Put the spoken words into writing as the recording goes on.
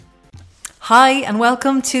Hi, and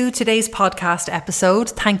welcome to today's podcast episode.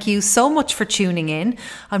 Thank you so much for tuning in.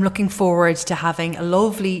 I'm looking forward to having a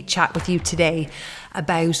lovely chat with you today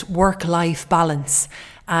about work-life balance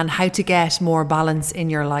and how to get more balance in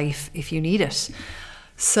your life if you need it.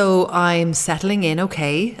 So I'm settling in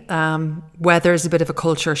okay. Weather's a bit of a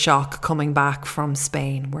culture shock coming back from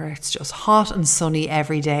Spain, where it's just hot and sunny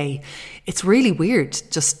every day. It's really weird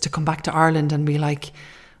just to come back to Ireland and be like,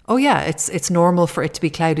 oh yeah, it's normal for it to be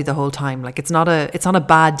cloudy the whole time. Like it's not a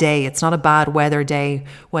bad day. It's not a bad weather day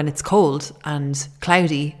when it's cold and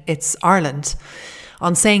cloudy. It's Ireland.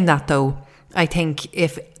 On saying that though, I think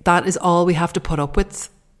if that is all we have to put up with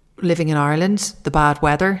living in Ireland, the bad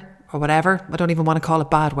weather or whatever, I don't even want to call it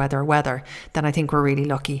bad weather, then I think we're really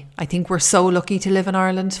lucky. I think we're so lucky to live in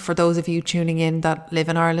Ireland. For those of you tuning in that live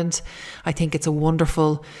in Ireland, I think it's a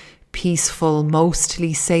wonderful, peaceful,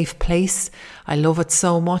 mostly safe place. I love it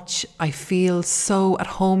so much. I feel so at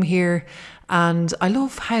home here, and I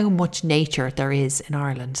love how much nature there is in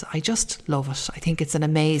Ireland. I just love it. I think it's an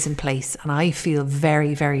amazing place, and I feel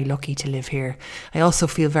very, very lucky to live here. I also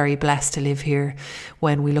feel very blessed to live here.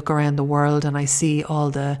 When we look around the world and I see all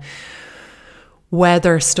the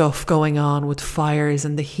weather stuff going on with fires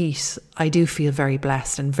and the heat, I do feel very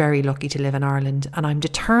blessed and very lucky to live in Ireland, and I'm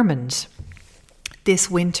determined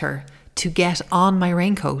this winter to get on my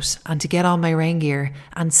raincoat and to get on my rain gear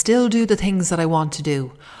and still do the things that I want to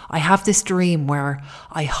do. I have this dream where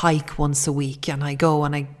I hike once a week and I go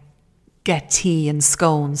and I get tea and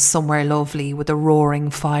scones somewhere lovely with a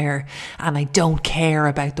roaring fire, and I don't care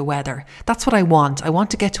about the weather. That's what I want. I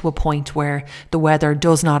want to get to a point where the weather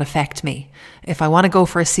does not affect me. If I want to go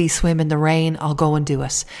for a sea swim in the rain, I'll go and do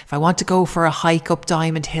it. If I want to go for a hike up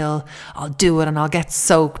Diamond Hill, I'll do it, and I'll get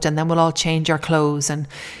soaked, and then we'll all change our clothes and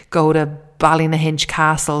go to Ballynahinch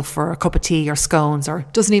Castle for a cup of tea or scones, or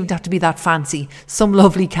it doesn't even have to be that fancy, some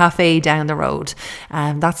lovely cafe down the road.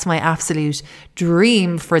 That's my absolute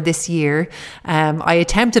dream for this year. I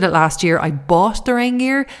attempted it last year. I bought the rain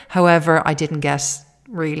gear. However, I didn't get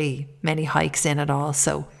really many hikes in at all.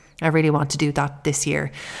 So I really want to do that this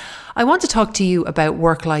year. I want to talk to you about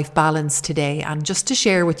work-life balance today, and just to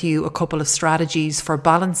share with you a couple of strategies for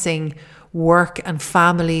balancing work and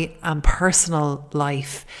family and personal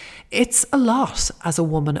life. It's a lot as a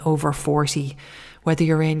woman over 40. Whether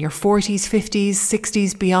you're in your 40s, 50s,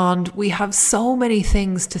 60s, beyond, we have so many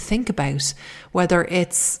things to think about. Whether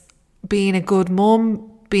it's being a good mum,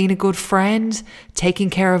 being a good friend, taking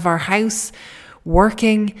care of our house,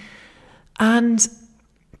 working. And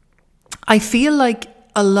I feel like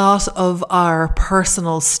a lot of our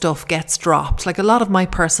personal stuff gets dropped. Like a lot of my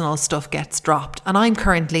personal stuff gets dropped. And I'm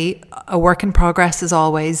currently a work in progress, as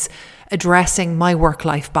always, addressing my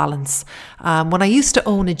work-life balance. When I used to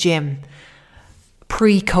own a gym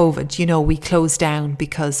pre-COVID, we closed down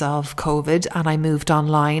because of COVID, and I moved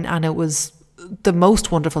online, and it was the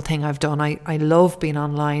most wonderful thing I've done. I love being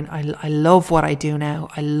online. I love what I do now.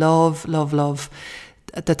 I love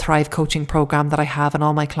the Thrive coaching program that I have and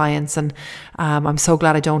all my clients, and I'm so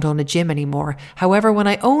glad I don't own a gym anymore. However, when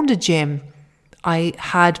I owned a gym, I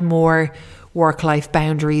had more work-life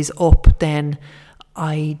boundaries up than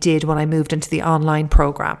I did when I moved into the online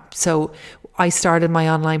program. So I started my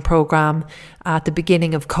online program at the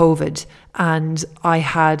beginning of COVID, and I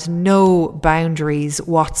had no boundaries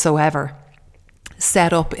whatsoever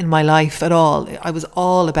set up in my life at all. I was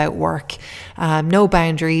all about work, no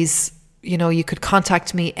boundaries. You could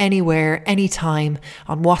contact me anywhere, anytime,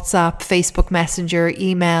 on WhatsApp, Facebook Messenger,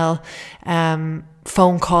 email,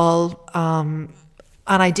 phone call, and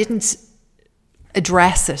I didn't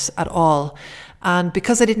address it at all. And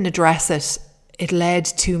because I didn't address it, it led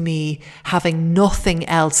to me having nothing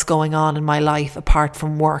else going on in my life apart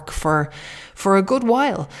from work for a good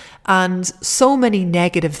while. And so many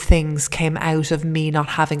negative things came out of me not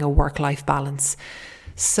having a work-life balance.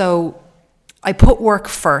 So I put work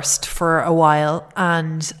first for a while,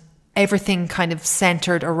 and everything kind of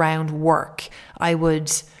centered around work. I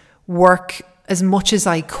would work as much as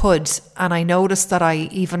I could, and I noticed that I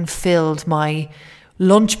even filled my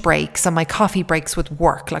lunch breaks and my coffee breaks with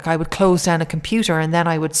work. Like I would close down a computer, and then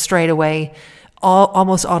I would straight away,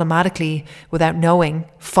 almost automatically, without knowing,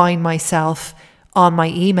 find myself on my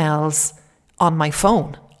emails, on my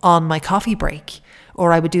phone, on my coffee break.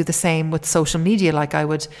 Or I would do the same with social media. Like I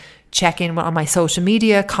would check in on my social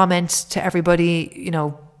media, comment to everybody,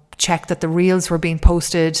 check that the reels were being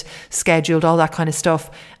posted, scheduled, all that kind of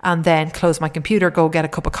stuff, and then close my computer, go get a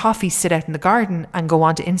cup of coffee, sit out in the garden, and go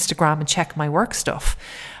on to Instagram and check my work stuff.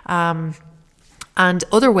 And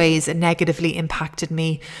other ways it negatively impacted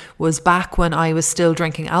me was back when I was still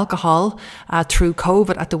drinking alcohol through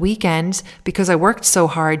COVID at the weekend, because I worked so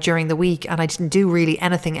hard during the week and I didn't do really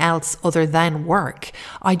anything else other than work.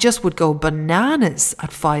 I just would go bananas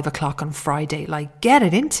at 5 o'clock on Friday, like, get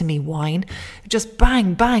it into me, wine. Just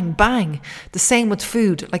bang, bang, bang. The same with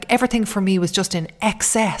food. Like, everything for me was just in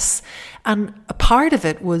excess. And a part of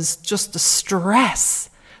it was just the stress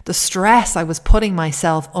I was putting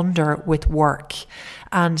myself under with work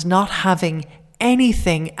and not having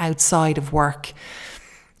anything outside of work.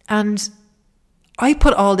 And I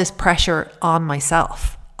put all this pressure on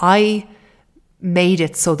myself. I made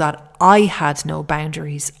it so that I had no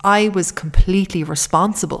boundaries. I was completely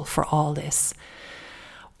responsible for all this.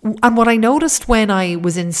 And what I noticed when I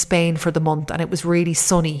was in Spain for the month and it was really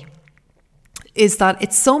sunny is that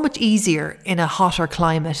it's so much easier in a hotter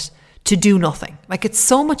climate to do nothing. Like, it's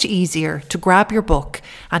so much easier to grab your book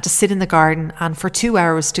and to sit in the garden and for 2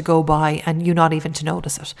 hours to go by and you not even to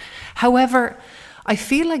notice it. However, I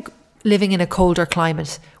feel like living in a colder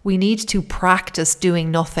climate, we need to practice doing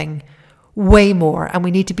nothing way more, and we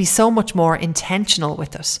need to be so much more intentional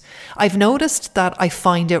with it. I've noticed that I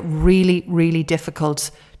find it really, really difficult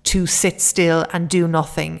to sit still and do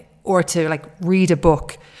nothing, or to like read a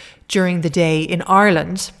book during the day in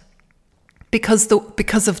Ireland,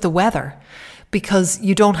 because of the weather, because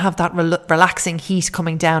you don't have that relaxing heat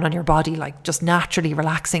coming down on your body, like just naturally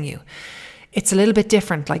relaxing you. It's a little bit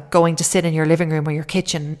different, like going to sit in your living room or your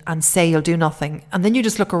kitchen and say you'll do nothing. And then you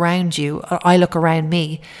just look around you, or I look around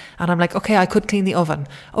me, and I'm like, okay, I could clean the oven.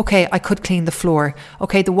 Okay, I could clean the floor.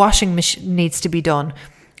 Okay, the washing machine needs to be done.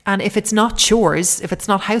 And if it's not chores, if it's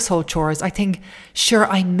not household chores, I think, sure,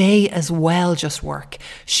 I may as well just work.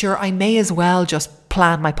 Sure, I may as well just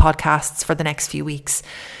plan my podcasts for the next few weeks.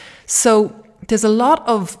 So there's a lot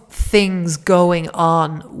of things going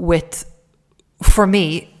on with, for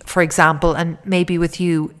me, for example, and maybe with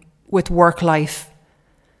you, with work-life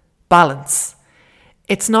balance.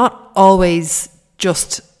 It's not always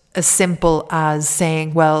just as simple as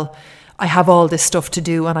saying, well, I have all this stuff to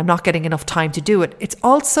do and I'm not getting enough time to do it. It's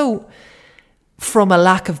also from a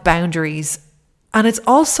lack of boundaries, and it's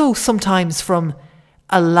also sometimes from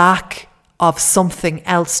a lack of something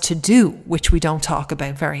else to do, which we don't talk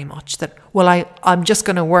about very much. That, well, I'm just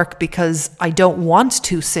going to work because I don't want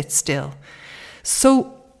to sit still.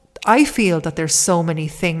 So I feel that there's so many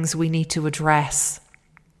things we need to address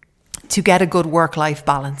to get a good work-life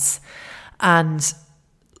balance. And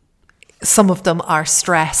some of them are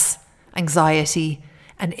stress, anxiety,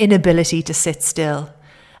 an inability to sit still,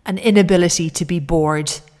 an inability to be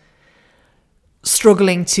bored,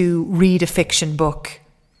 struggling to read a fiction book,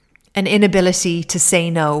 an inability to say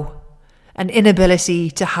no, an inability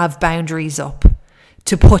to have boundaries up,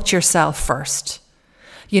 to put yourself first.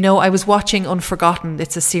 You know, I was watching Unforgotten.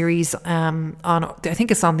 It's a series I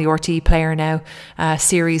think it's on the RT player now,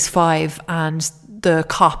 series 5, and the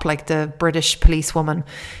cop, like the British policewoman,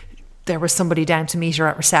 there was somebody down to meet her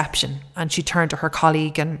at reception, and she turned to her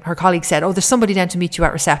colleague, and her colleague said, oh, there's somebody down to meet you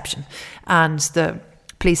at reception. And the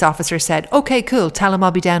police officer said, okay, cool, tell him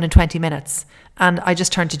I'll be down in 20 minutes. And I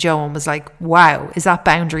just turned to Joe and was like, wow, is that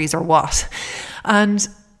boundaries or what? And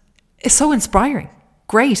it's so inspiring.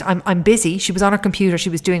 Great, I'm busy. She was on her computer, she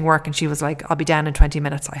was doing work, and she was like, I'll be down in 20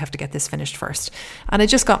 minutes. I have to get this finished first. And it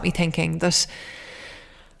just got me thinking that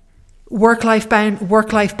work-life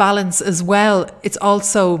balance as well, it's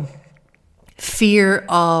also fear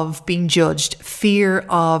of being judged, fear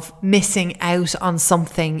of missing out on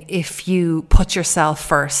something if you put yourself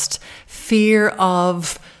first, fear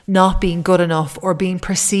of not being good enough or being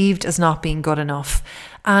perceived as not being good enough.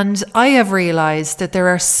 And I have realized that there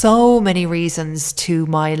are so many reasons to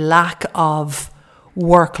my lack of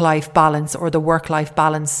work-life balance, or the work-life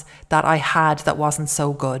balance that I had that wasn't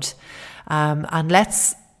so good. And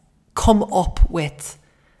let's come up with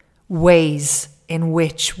ways in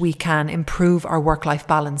which we can improve our work-life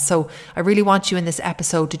balance. So I really want you in this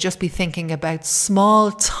episode to just be thinking about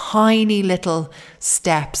small, tiny little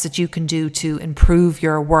steps that you can do to improve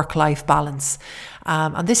your work-life balance.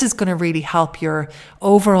 And this is going to really help your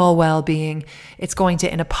overall well-being. It's going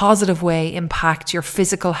to, in a positive way, impact your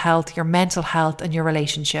physical health, your mental health, and your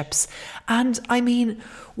relationships. And I mean,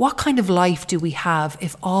 what kind of life do we have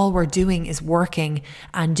if all we're doing is working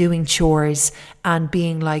and doing chores and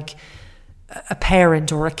being like a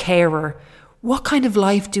parent or a carer? What kind of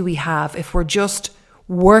life do we have if we're just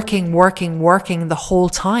working the whole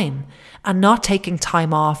time and not taking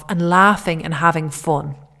time off and laughing and having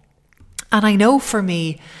fun? And I know for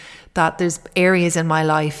me that there's areas in my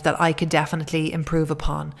life that I could definitely improve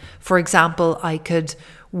upon. For example, I could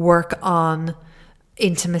work on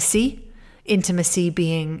intimacy intimacy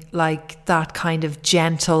being like that kind of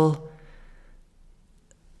gentle,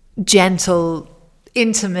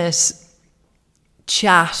 intimate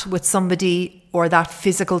chat with somebody, or that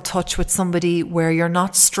physical touch with somebody where you're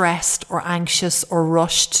not stressed or anxious or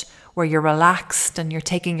rushed, where you're relaxed and you're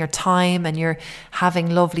taking your time and you're having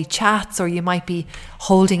lovely chats, or you might be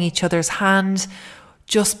holding each other's hand,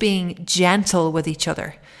 just being gentle with each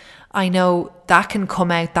other. I know that can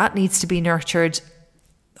come out, that needs to be nurtured.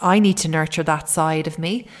 I need to nurture that side of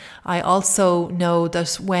me. I also know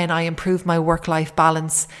that when I improve my work-life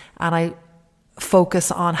balance and I focus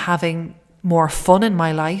on having more fun in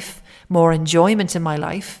my life, more enjoyment in my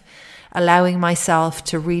life, allowing myself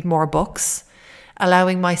to read more books,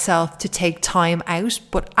 allowing myself to take time out,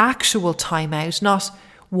 but actual time out, not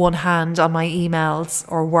one hand on my emails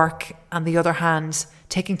or work and the other hand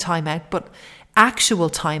taking time out, but actual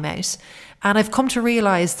time out. And I've come to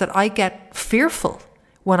realize that I get fearful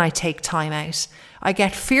when I take time out. I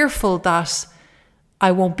get fearful that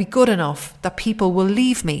I won't be good enough, that people will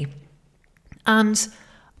leave me. And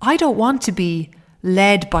I don't want to be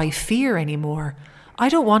led by fear anymore. I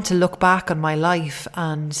don't want to look back on my life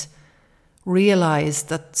and realize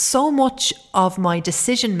that so much of my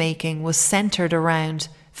decision making was centered around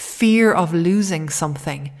fear of losing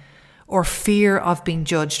something, or fear of being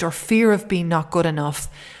judged, or fear of being not good enough,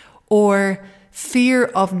 or fear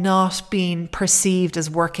of not being perceived as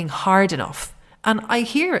working hard enough. And I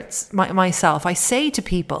hear it myself. I say to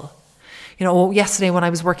people, yesterday when I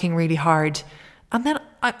was working really hard, and then,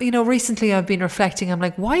 recently I've been reflecting, I'm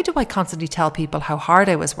like, why do I constantly tell people how hard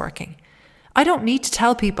I was working? I don't need to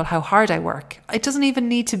tell people how hard I work. It doesn't even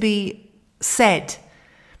need to be said.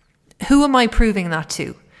 Who am I proving that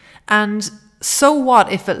to? And so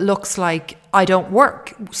what if it looks like I don't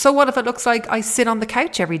work? So what if it looks like I sit on the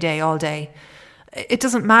couch every day, all day? It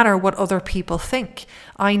doesn't matter what other people think.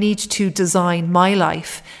 I need to design my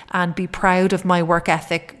life and be proud of my work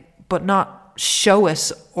ethic, but not show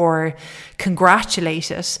it or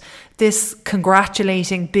congratulate it. This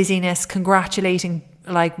congratulating busyness, congratulating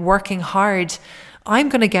like working hard, I'm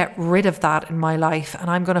going to get rid of that in my life, and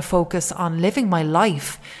I'm going to focus on living my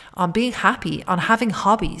life, on being happy, on having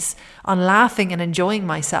hobbies, on laughing and enjoying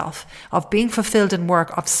myself, of being fulfilled in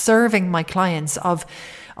work, of serving my clients, of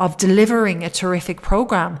delivering a terrific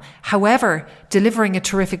program. However, delivering a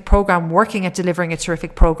terrific program, working at delivering a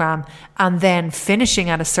terrific program, and then finishing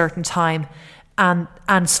at a certain time and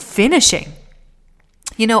finishing.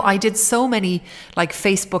 I did so many like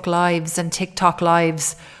Facebook lives and TikTok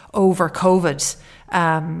lives over COVID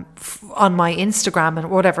on my Instagram and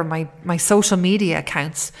whatever, my social media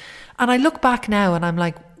accounts. And I look back now and I'm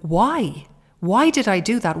like, why? Why did I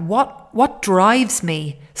do that? What drives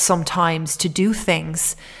me sometimes to do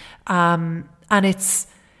things? And it's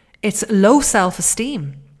low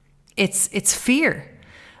self-esteem. It's fear.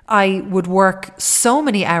 I would work so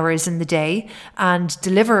many hours in the day and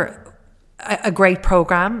deliver a great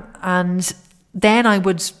program, and then I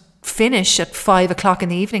would finish at 5:00 in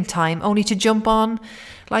the evening time, only to jump on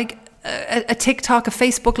like a TikTok, a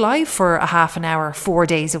Facebook live for a half an hour, 4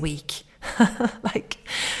 days a week. Like,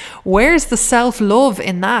 where's the self-love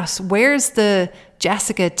in that? Where's the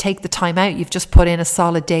Jessica, take the time out, you've just put in a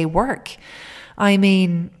solid day work? I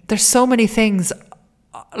mean, there's so many things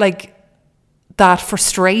like that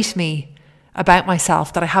frustrate me about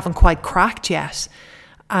myself that I haven't quite cracked yet.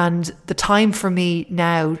 And the time for me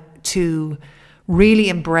now to really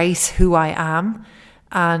embrace who I am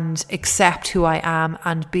and accept who I am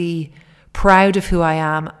and be proud of who I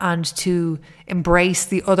am and to embrace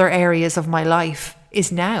the other areas of my life is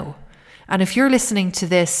now. And if you're listening to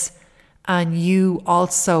this and you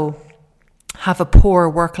also have a poor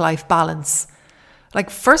work-life balance, like,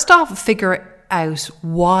 first off, figure out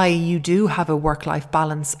why you do have a work-life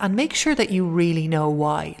balance and make sure that you really know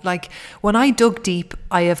why. Like, when I dug deep,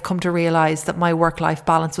 I have come to realize that my work-life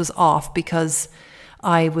balance was off because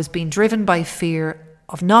I was being driven by fear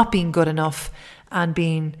of not being good enough and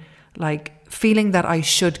being like feeling that I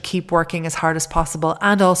should keep working as hard as possible,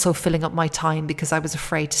 and also filling up my time because I was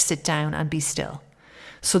afraid to sit down and be still.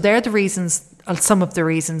 So they're the reasons, some of the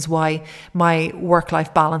reasons why my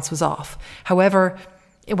work-life balance was off. However,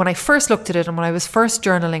 when I first looked at it and when I was first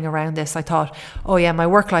journaling around this, I thought, oh yeah, my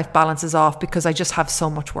work-life balance is off because I just have so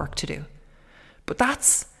much work to do. But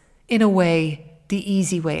that's, in a way, the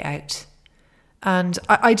easy way out. And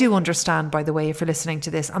I do understand, by the way, if you're listening to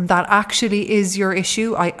this, and that actually is your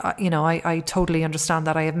issue. I totally understand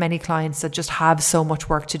that. I have many clients that just have so much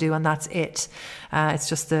work to do, and that's it. It's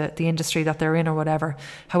just the industry that they're in or whatever.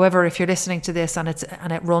 However, if you're listening to this and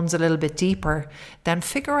it runs a little bit deeper, then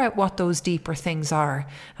figure out what those deeper things are,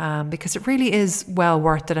 because it really is well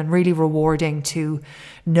worth it and really rewarding to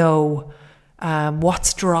know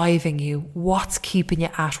what's driving you, what's keeping you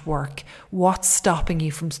at work, what's stopping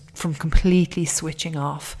you from completely switching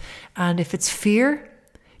off. And if it's fear,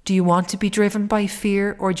 do you want to be driven by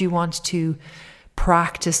fear, or do you want to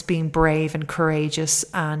practice being brave and courageous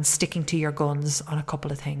and sticking to your guns on a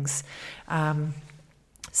couple of things?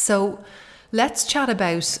 So let's chat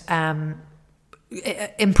about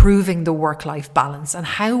improving the work-life balance and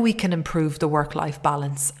how we can improve the work-life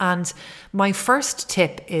balance. And my first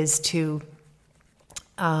tip is to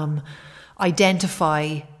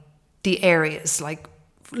identify the areas, like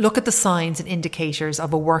look at the signs and indicators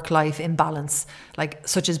of a work-life imbalance, like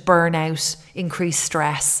such as burnout, increased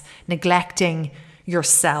stress, neglecting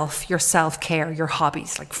yourself, your self-care, your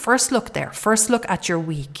hobbies. Like first look there, first look at your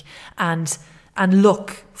week and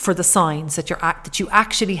look for the signs that you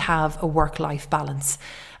actually have a work-life balance,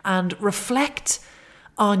 and reflect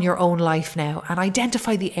on your own life now and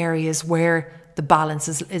identify the areas where the balance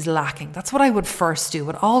is lacking. That's what I would first do.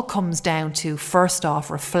 It all comes down to, first off,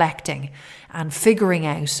 reflecting and figuring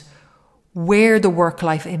out where the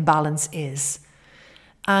work-life imbalance is.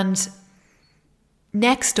 And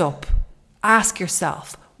next up, ask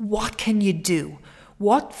yourself, what can you do?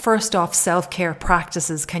 What, first off, self-care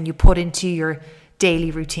practices can you put into your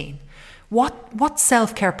daily routine? What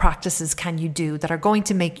self-care practices can you do that are going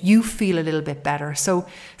to make you feel a little bit better? So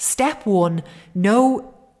step one,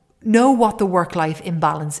 know what the work-life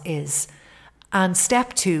imbalance is. And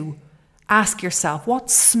step two, ask yourself,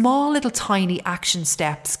 what small little tiny action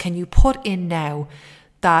steps can you put in now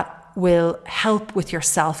that will help with your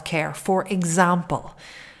self-care? For example,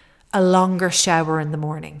 a longer shower in the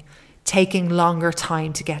morning, taking longer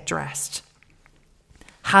time to get dressed,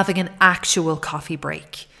 having an actual coffee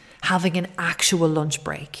break, having an actual lunch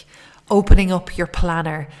break, opening up your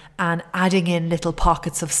planner and adding in little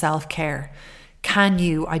pockets of self-care. Can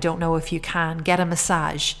you, I don't know if you can, get a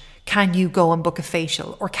massage? Can you go and book a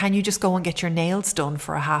facial? Or can you just go and get your nails done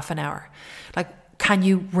for a half an hour? Like, can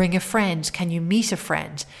you ring a friend? Can you meet a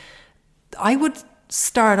friend? I would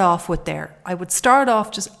start off with there. I would start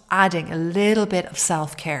off just adding a little bit of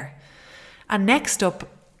self-care. And next up,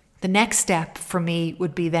 the next step for me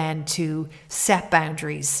would be then to set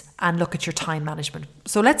boundaries and look at your time management.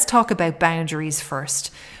 So let's talk about boundaries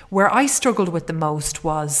first. Where I struggled with the most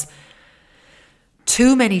was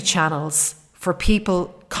too many channels for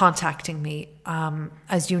people contacting me.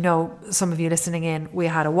 As you know, some of you listening in, we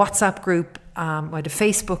had a WhatsApp group, we had a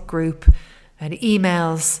Facebook group, we had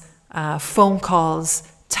emails, phone calls,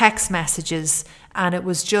 text messages, and it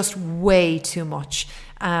was just way too much.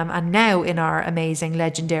 And now in our amazing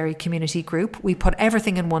legendary community group, we put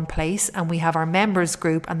everything in one place, and we have our members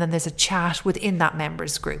group, and then there's a chat within that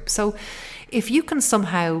members group. So if you can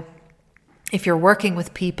somehow, if you're working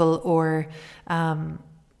with people or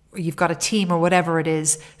you've got a team or whatever it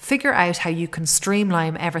is, figure out how you can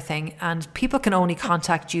streamline everything and people can only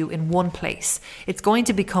contact you in one place. It's going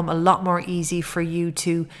to become a lot more easy for you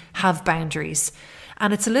to have boundaries.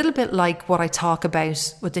 And it's a little bit like what I talk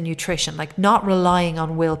about with the nutrition, like not relying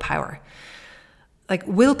on willpower. Like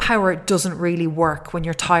willpower doesn't really work when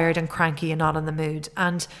you're tired and cranky and not in the mood.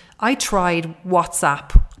 And I tried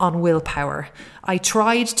WhatsApp on willpower. I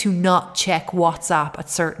tried to not check WhatsApp at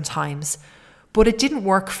certain times, but it didn't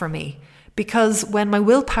work for me, because when my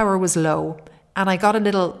willpower was low and I got a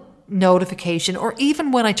little notification, or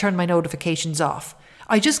even when I turned my notifications off,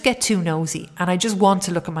 I just get too nosy and I just want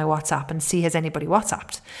to look at my WhatsApp and see, has anybody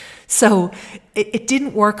WhatsApped? So it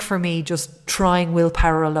didn't work for me just trying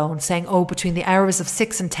willpower alone, saying, oh, between the hours of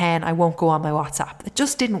 6 and 10, I won't go on my WhatsApp. It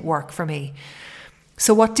just didn't work for me.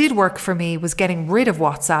 So what did work for me was getting rid of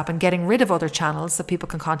WhatsApp and getting rid of other channels that people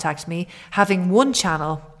can contact me, having one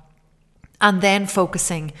channel, and then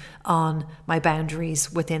focusing on my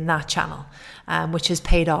boundaries within that channel, which has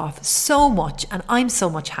paid off so much. And I'm so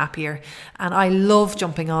much happier. And I love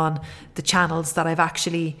jumping on the channels that I've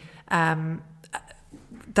actually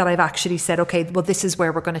said, okay, well, this is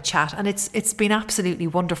where we're going to chat. And it's been absolutely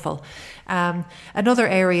wonderful. Another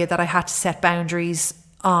area that I had to set boundaries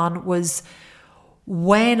on was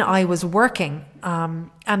when I was working,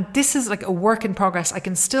 and this is like a work in progress. I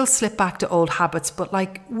can still slip back to old habits, but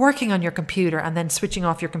like working on your computer and then switching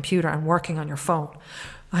off your computer and working on your phone.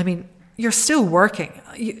 I mean, you're still working.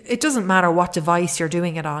 It doesn't matter what device you're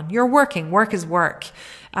doing it on. You're working. Work is work.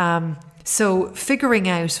 So figuring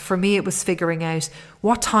out, for me, it was figuring out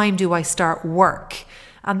what time do I start work?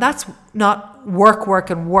 And that's not work.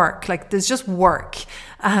 Like there's just work.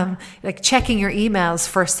 Like checking your emails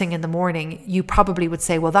first thing in the morning, you probably would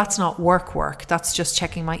say, well, that's not work. That's just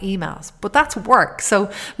checking my emails. But that's work.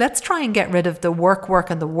 So let's try and get rid of the work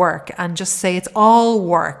and the work and just say it's all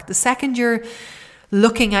work. The second you're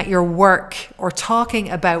looking at your work or talking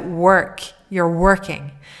about work, you're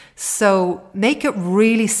working. So make it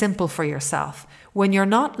really simple for yourself. When you're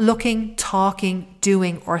not looking, talking,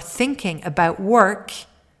 doing, or thinking about work,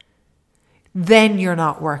 then you're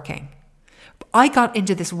not working. I got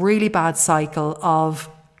into this really bad cycle of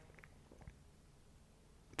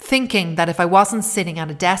thinking that if I wasn't sitting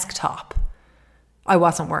at a desktop, I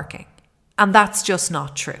wasn't working. And that's just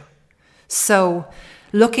not true. So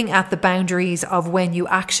looking at the boundaries of when you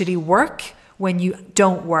actually work, when you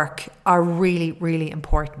don't work, are really, really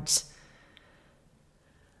important.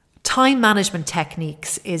 Time management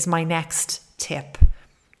techniques is my next tip.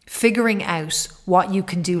 Figuring out what you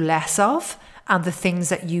can do less of and the things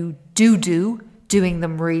that you do, doing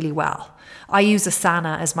them really well. I use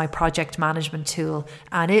Asana as my project management tool,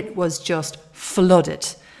 and it was just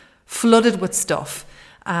flooded with stuff.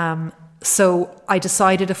 So I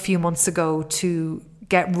decided a few months ago to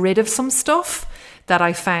get rid of some stuff that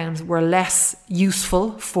I found were less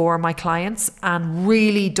useful for my clients and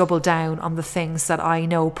really double down on the things that I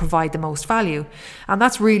know provide the most value. And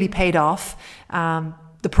that's really paid off.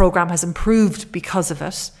 The program has improved because of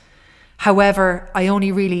it. However, I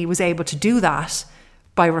only really was able to do that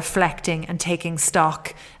by reflecting and taking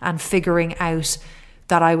stock and figuring out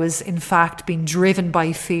that I was in fact being driven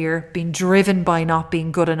by fear, being driven by not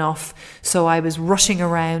being good enough. So I was rushing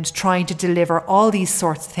around trying to deliver all these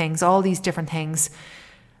sorts of things, all these different things.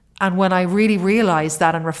 And when I really realized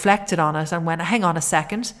that and reflected on it and went, hang on a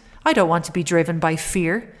second, I don't want to be driven by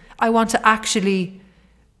fear. I want to actually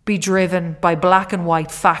be driven by black and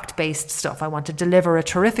white fact-based stuff. I want to deliver a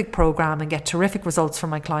terrific program and get terrific results for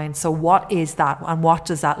my clients. So what is that and what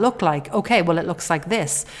does that look like? Okay, well, it looks like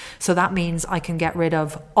this. So that means I can get rid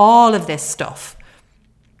of all of this stuff.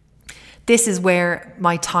 This is where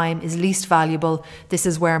my time is least valuable. This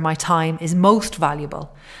is where my time is most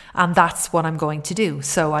valuable. And that's what I'm going to do.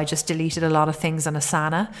 So I just deleted a lot of things on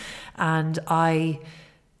Asana, and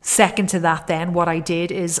second to that, then what I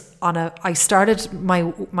did is I started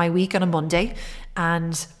my week on a Monday,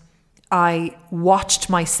 and I watched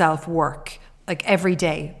myself work like every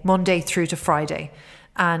day, Monday through to Friday.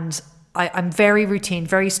 And I'm very routine,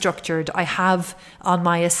 very structured. I have on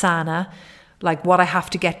my Asana like what I have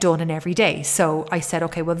to get done in every day. So I said,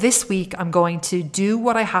 okay, well, this week I'm going to do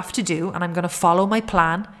what I have to do, and I'm going to follow my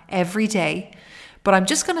plan every day. But I'm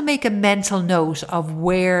just going to make a mental note of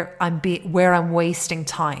where I'm wasting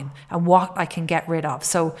time and what I can get rid of.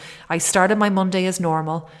 So I started my Monday as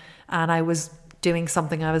normal, and I was doing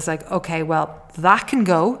something. I was like, okay, well, that can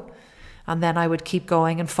go. And then I would keep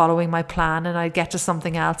going and following my plan, and I'd get to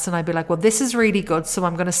something else and I'd be like, well, this is really good. So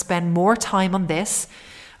I'm going to spend more time on this,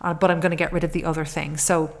 but I'm going to get rid of the other thing.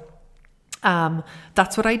 So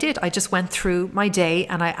that's what I did. I just went through my day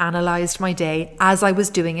and I analysed my day as I was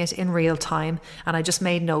doing it in real time, and I just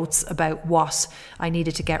made notes about what I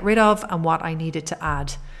needed to get rid of and what I needed to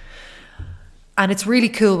add. And it's really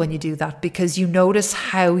cool when you do that, because you notice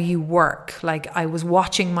how you work. Like I was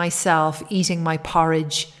watching myself eating my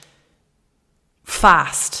porridge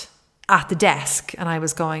fast at the desk, and I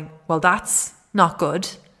was going, well, that's not good.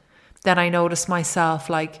 Then I noticed myself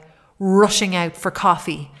like rushing out for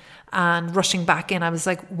coffee and rushing back in. I was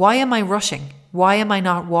like, why am I rushing? Why am I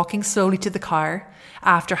not walking slowly to the car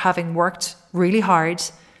after having worked really hard,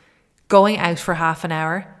 going out for half an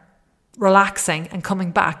hour, relaxing and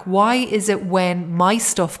coming back? Why is it when my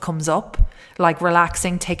stuff comes up, like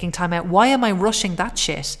relaxing, taking time out, why am I rushing that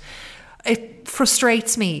shit? It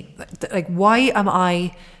frustrates me. Like, why am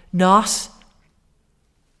I not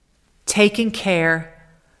taking care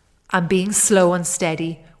and being slow and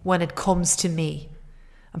steady when it comes to me?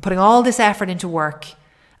 I'm putting all this effort into work,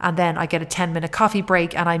 and then I get a 10-minute coffee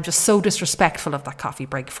break, and I'm just so disrespectful of that coffee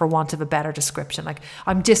break, for want of a better description. Like,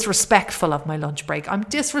 I'm disrespectful of my lunch break. I'm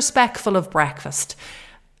disrespectful of breakfast.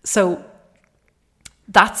 So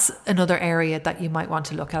that's another area that you might want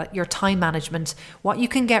to look at. Your time management, what you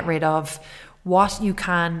can get rid of, what you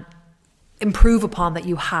can improve upon that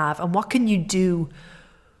you have, and what can you do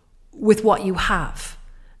with what you have.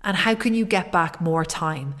 And how can you get back more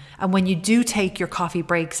time? And when you do take your coffee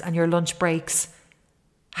breaks and your lunch breaks,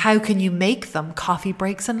 how can you make them coffee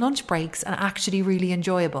breaks and lunch breaks and actually really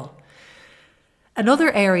enjoyable?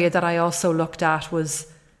 Another area that I also looked at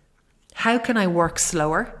was, how can I work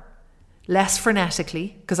slower, less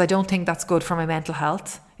frenetically, because I don't think that's good for my mental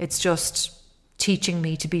health. It's just teaching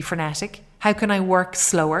me to be frenetic. How can I work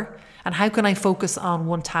slower? And how can I focus on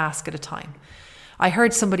one task at a time? I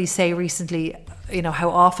heard somebody say recently, how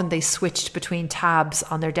often they switched between tabs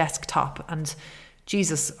on their desktop. And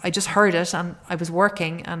Jesus, I just heard it and I was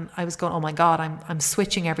working and I was going, oh my God, I'm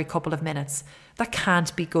switching every couple of minutes. That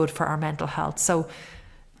can't be good for our mental health. So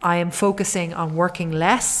I am focusing on working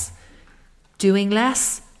less, doing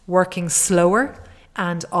less, working slower,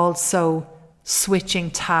 and also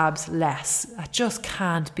switching tabs less. That just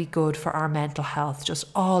can't be good for our mental health. Just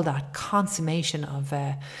all that consummation of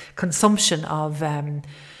consumption of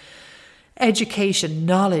education,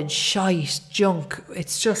 knowledge, shite, junk.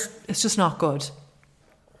 It's just not good.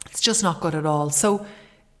 It's just not good at all. So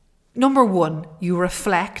number one, you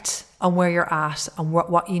reflect on where you're at and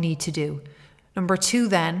what you need to do. Number two,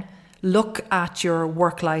 then, look at your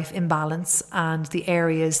work-life imbalance and the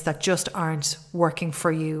areas that just aren't working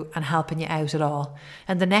for you and helping you out at all.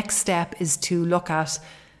 And the next step is to look at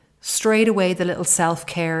straight away the little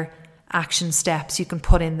self-care action steps you can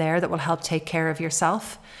put in there that will help take care of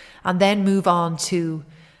yourself. And then move on to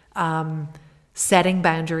setting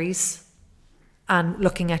boundaries and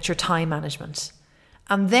looking at your time management.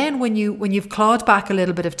 And then when you've clawed back a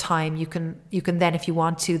little bit of time, you can then, if you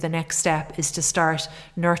want to, the next step is to start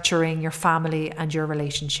nurturing your family and your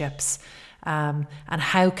relationships. And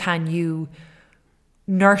how can you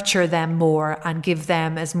nurture them more and give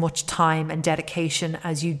them as much time and dedication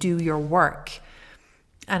as you do your work?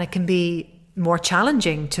 And it can be more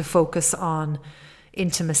challenging to focus on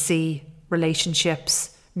intimacy,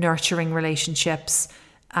 relationships, nurturing relationships,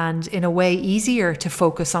 and in a way easier to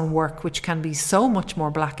focus on work, which can be so much more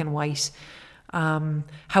black and white.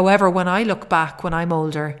 However, when I look back, when I'm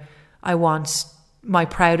older, I want my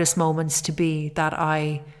proudest moments to be that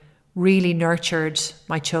I really nurtured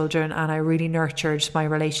my children and I really nurtured my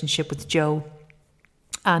relationship with Joe.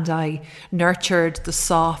 And I nurtured the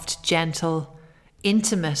soft, gentle,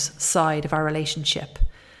 intimate side of our relationship.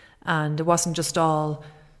 And it wasn't just all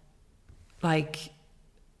like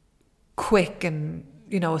quick and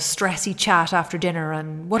a stressy chat after dinner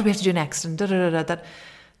and what do we have to do next and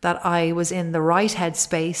that I was in the right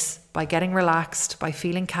headspace by getting relaxed, by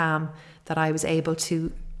feeling calm, that I was able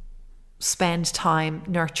to spend time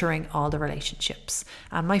nurturing all the relationships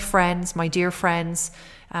and my friends, my dear friends,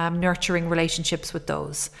 nurturing relationships with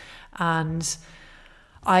those. And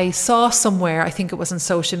I saw somewhere, I think it was on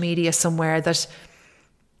social media somewhere, that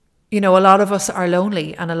a lot of us are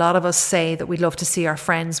lonely and a lot of us say that we'd love to see our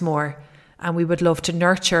friends more and we would love to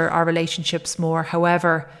nurture our relationships more.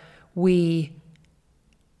 However, we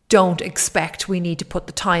don't expect we need to put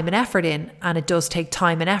the time and effort in, and it does take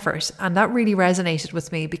time and effort. And that really resonated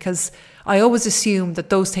with me because I always assume that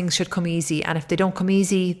those things should come easy, and if they don't come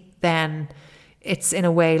easy, then it's in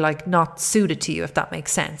a way like not suited to you, if that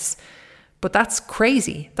makes sense. But that's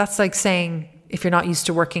crazy. That's like saying if you're not used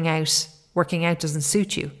to working out doesn't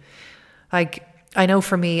suit you. Like, I know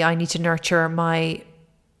for me, I need to nurture my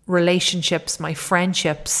relationships, my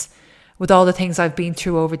friendships, with all the things I've been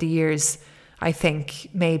through over the years. I think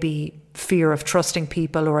maybe fear of trusting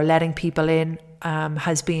people or letting people in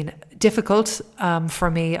has been difficult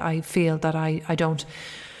for me. I feel that I don't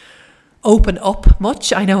open up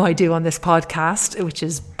much. I know I do on this podcast, which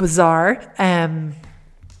is bizarre.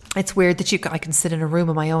 It's weird that I can sit in a room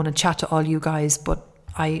on my own and chat to all you guys, but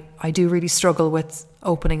I do really struggle with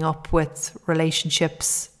opening up with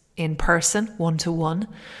relationships in person, one-to-one.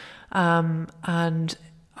 And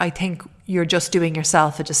I think you're just doing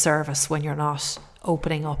yourself a disservice when you're not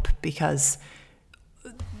opening up, because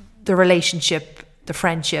the relationship, the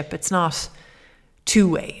friendship, it's not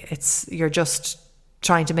two-way. You're just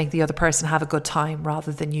trying to make the other person have a good time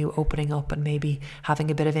rather than you opening up and maybe having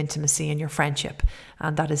a bit of intimacy in your friendship.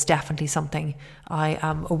 And that is definitely something I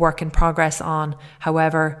am a work in progress on.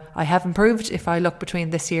 However, I have improved if I look between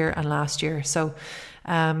this year and last year. So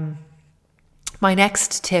my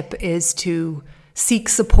next tip is to seek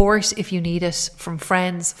support if you need it from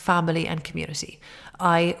friends, family and community.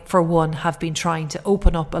 I, for one, have been trying to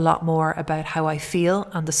open up a lot more about how I feel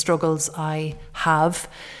and the struggles I have.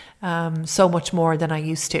 So much more than I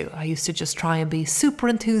used to. I used to just try and be super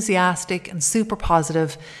enthusiastic and super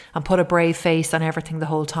positive and put a brave face on everything the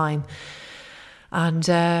whole time. And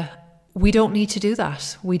we don't need to do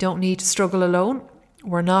that. We don't need to struggle alone.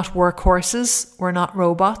 We're not workhorses. We're not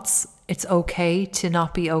robots. It's okay to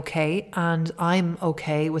not be okay. And I'm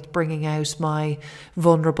okay with bringing out my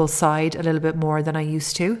vulnerable side a little bit more than I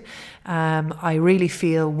used to. I really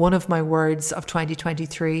feel one of my words of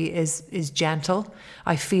 2023 is gentle.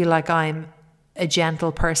 I feel like I'm a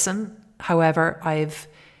gentle person. However, I've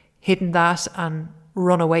hidden that and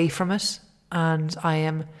run away from it. And I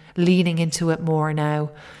am leaning into it more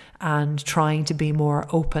now and trying to be more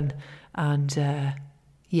open. And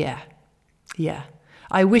yeah.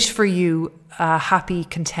 I wish for you a happy,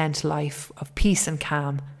 content life of peace and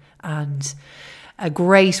calm, and a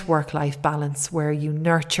great work-life balance where you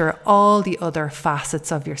nurture all the other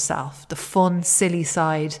facets of yourself. The fun, silly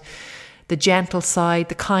side, the gentle side,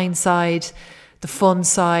 the kind side, the fun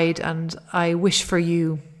side. And I wish for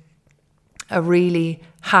you a really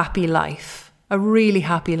happy life,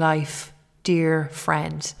 dear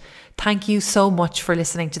friend. Thank you so much for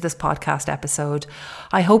listening to this podcast episode.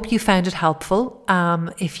 I hope you found it helpful.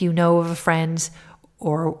 If you know of a friend,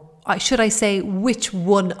 or should I say which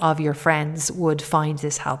one of your friends would find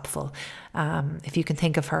this helpful, if you can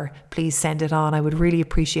think of her, please send it on. I would really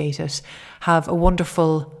appreciate it. Have a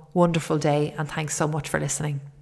wonderful, wonderful day, and thanks so much for listening.